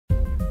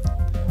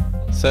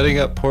Setting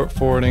up port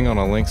forwarding on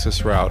a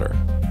Linksys router.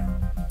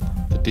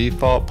 The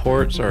default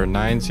ports are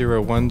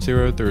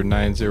 9010 through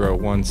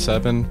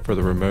 9017 for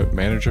the remote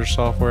manager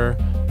software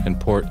and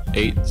port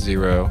 80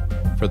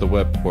 for the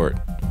web port.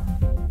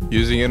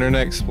 Using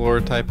Internet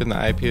Explorer, type in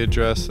the IP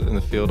address in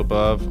the field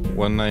above.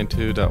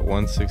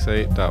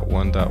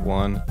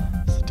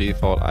 192.168.1.1 is the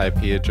default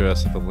IP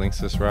address of a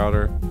Linksys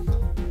router.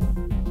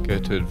 Go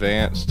to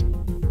Advanced,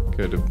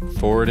 go to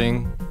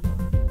Forwarding.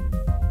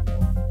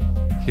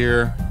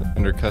 Here,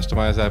 under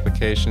Customize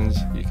Applications,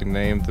 you can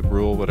name the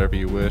rule whatever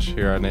you wish.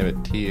 Here I name it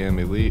TM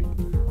Elite.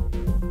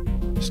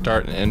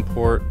 Start and end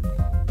port.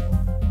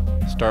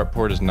 Start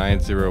port is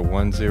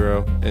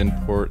 9010, end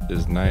port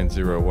is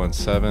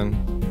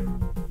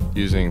 9017.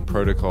 Using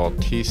protocol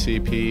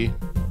TCP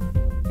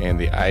and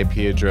the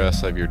IP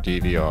address of your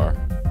DVR.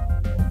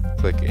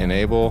 Click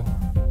Enable.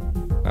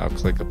 Now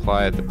click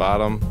Apply at the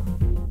bottom.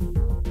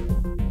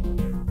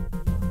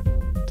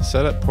 To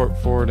set up port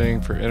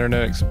forwarding for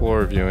Internet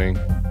Explorer viewing,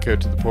 go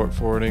to the port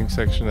forwarding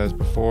section as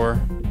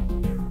before.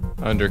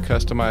 Under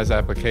Customize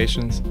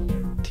Applications,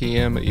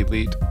 TM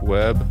Elite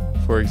Web,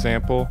 for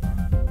example,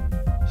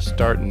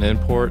 start and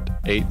end port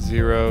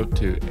 80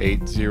 to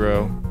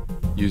 80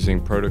 using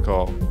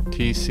protocol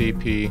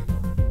TCP.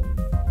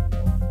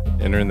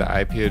 Enter in the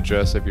IP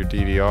address of your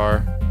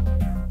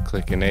DVR,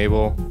 click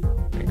Enable,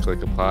 and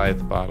click Apply at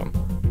the bottom.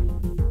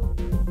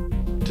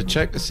 To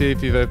check to see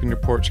if you've opened your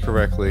ports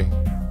correctly,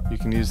 you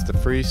can use the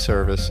free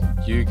service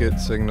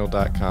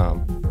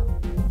yougetsignal.com.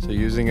 So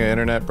using an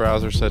internet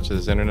browser such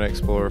as Internet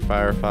Explorer,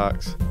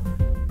 Firefox,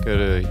 go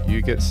to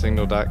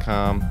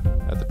yougetsignal.com.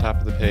 At the top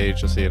of the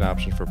page you'll see an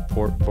option for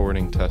Port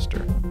Forwarding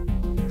Tester.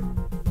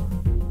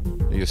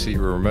 You'll see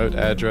your remote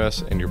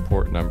address and your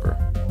port number.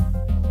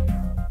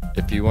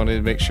 If you wanted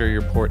to make sure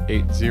your port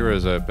 80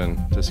 is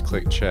open, just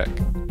click Check.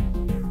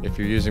 If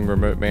you're using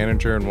Remote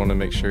Manager and want to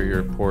make sure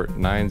your port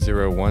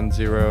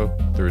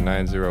 9010 through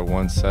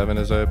 9017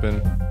 is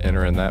open,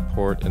 enter in that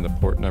port in the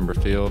port number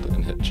field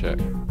and hit Check.